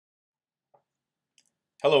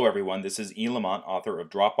Hello everyone, this is Ian Lamont, author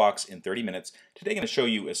of Dropbox in 30 Minutes. Today I'm going to show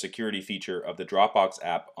you a security feature of the Dropbox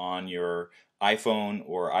app on your iPhone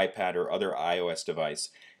or iPad or other iOS device.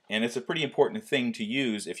 And it's a pretty important thing to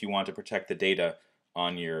use if you want to protect the data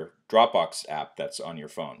on your Dropbox app that's on your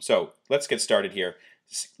phone. So let's get started here.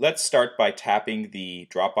 Let's start by tapping the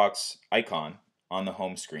Dropbox icon on the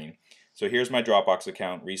home screen. So here's my Dropbox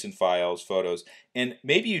account, recent files, photos, and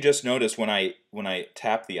maybe you just noticed when I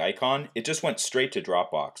tap the icon, it just went straight to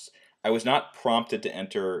Dropbox. I was not prompted to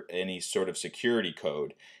enter any sort of security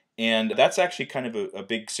code. And that's actually kind of a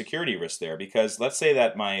big security risk there, because let's say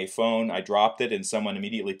that my phone, I dropped it and someone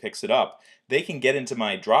immediately picks it up. They can get into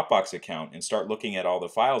my Dropbox account and start looking at all the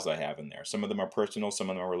files I have in there. Some of them are personal, some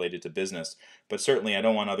of them are related to business, but certainly I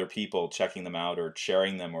don't want other people checking them out or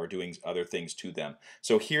sharing them or doing other things to them.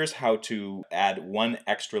 So here's how to add one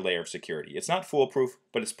extra layer of security. It's not foolproof,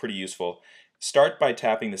 but it's pretty useful. Start by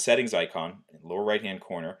tapping the settings icon in the lower right hand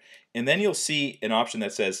corner, and then you'll see an option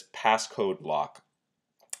that says passcode lock.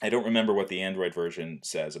 I don't remember what the Android version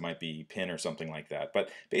says. It might be PIN or something like that. But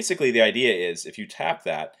basically the idea is if you tap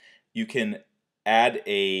that, you can add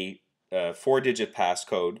a 4-digit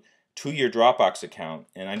passcode to your Dropbox account.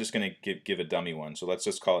 And I'm just going to give a dummy one. So let's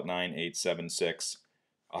just call it 9876.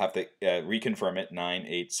 I'll have to reconfirm it,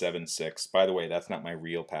 9876. By the way, that's not my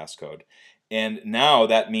real passcode. And now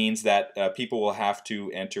that means that people will have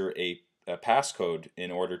to enter a passcode in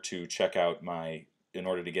order to check out in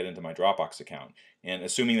order to get into my Dropbox account. And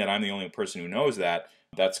assuming that I'm the only person who knows that,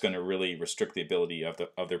 that's going to really restrict the ability of the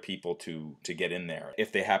other people to get in there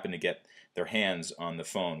if they happen to get their hands on the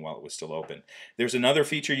phone while it was still open. There's another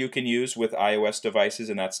feature you can use with iOS devices,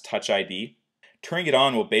 and that's Touch ID. Turning it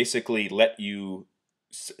on will basically let you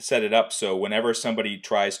set it up so whenever somebody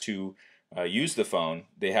tries to use the phone,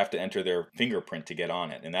 they have to enter their fingerprint to get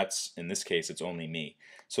on it. And that's, in this case, it's only me.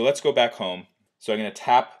 So let's go back home. So I'm going to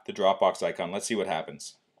tap the Dropbox icon. Let's see what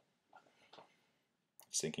happens.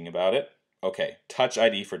 Just thinking about it. Okay, Touch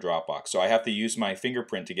ID for Dropbox. So I have to use my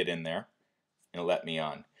fingerprint to get in there, and it'll let me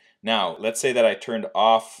on. Now, let's say that I turned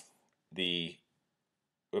off the,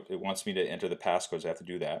 it wants me to enter the passcodes. I have to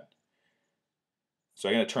do that. So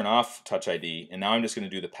I'm going to turn off Touch ID, and now I'm just going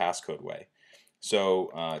to do the passcode way.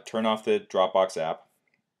 So turn off the Dropbox app,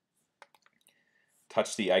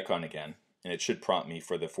 touch the icon again, and it should prompt me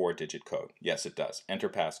for the 4-digit code. Yes, it does. Enter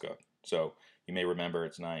passcode. So you may remember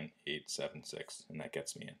it's 9876, and that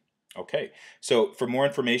gets me in. Okay, so for more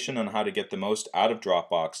information on how to get the most out of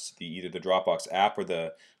Dropbox, either the Dropbox app or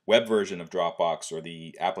the web version of Dropbox or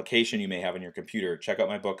the application you may have on your computer, check out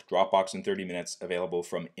my book, Dropbox in 30 Minutes, available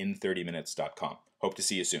from in30minutes.com. Hope to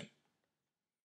see you soon.